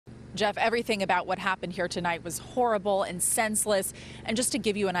Jeff, everything about what happened here tonight was horrible and senseless. And just to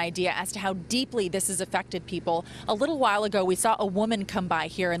give you an idea as to how deeply this has affected people, a little while ago we saw a woman come by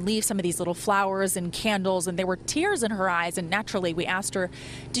here and leave some of these little flowers and candles, and there were tears in her eyes. And naturally we asked her,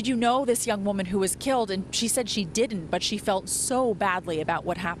 did you know this young woman who was killed? And she said she didn't, but she felt so badly about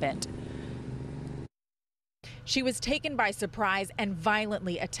what happened. She was taken by surprise and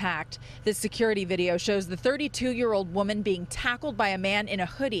violently attacked. This security video shows the 32-year-old woman being tackled by a man in a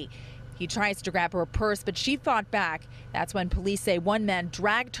hoodie. He tries to grab her purse, but she fought back. That's when police say one man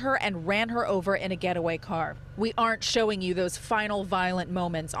dragged her and ran her over in a getaway car. We aren't showing you those final violent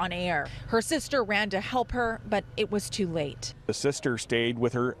moments on air. Her sister ran to help her, but it was too late. The sister stayed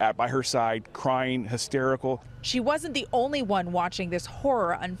with her by her side, crying, hysterical. She wasn't the only one watching this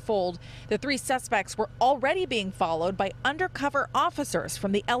horror unfold. The three suspects were already being followed by undercover officers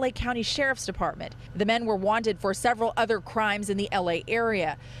from the LA County Sheriff's Department. The men were wanted for several other crimes in the LA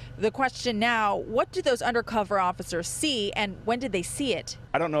area. The question now, what did those undercover officers see, and when did they see it?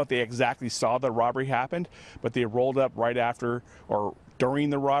 I don't know if they exactly saw the robbery happened, but they rolled up right after or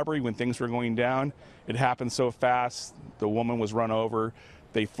during the robbery when things were going down. It happened so fast, the woman was run over.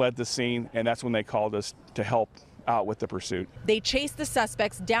 They fled the scene, and that's when they called us to help out with the pursuit. They chased the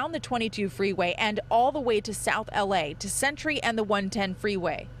suspects down the 22 freeway and all the way to South LA, to Century and the 110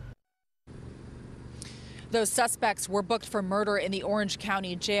 freeway. Those suspects were booked for murder in the Orange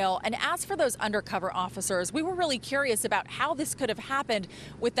County jail. And as for those undercover officers, we were really curious about how this could have happened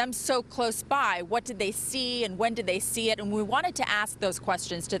with them so close by. What did they see and when did they see it? And we wanted to ask those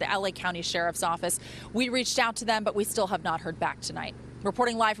questions to the LA County Sheriff's Office. We reached out to them, but we still have not heard back tonight.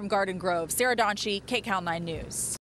 Reporting live from Garden Grove, Sarah Donchie, KCAL 9 News.